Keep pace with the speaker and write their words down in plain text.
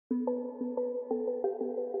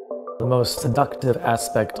The most seductive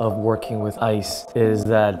aspect of working with ice is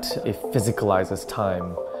that it physicalizes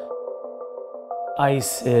time.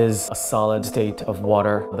 Ice is a solid state of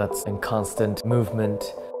water that's in constant movement.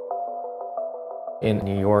 In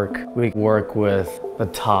New York, we work with the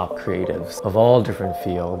top creatives of all different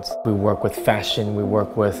fields. We work with fashion, we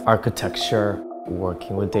work with architecture,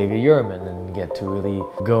 working with David Yurman, and get to really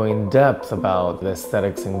go in depth about the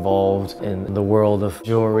aesthetics involved in the world of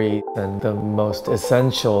jewelry and the most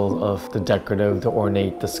essential of the decorative, the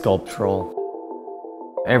ornate, the sculptural.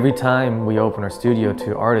 Every time we open our studio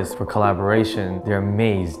to artists for collaboration, they're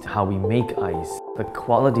amazed how we make ice, the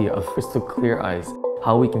quality of crystal clear ice,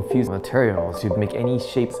 how we can fuse materials to make any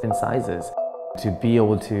shapes and sizes. To be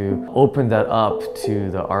able to open that up to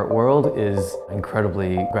the art world is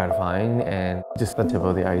incredibly gratifying and just the tip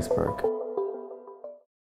of the iceberg.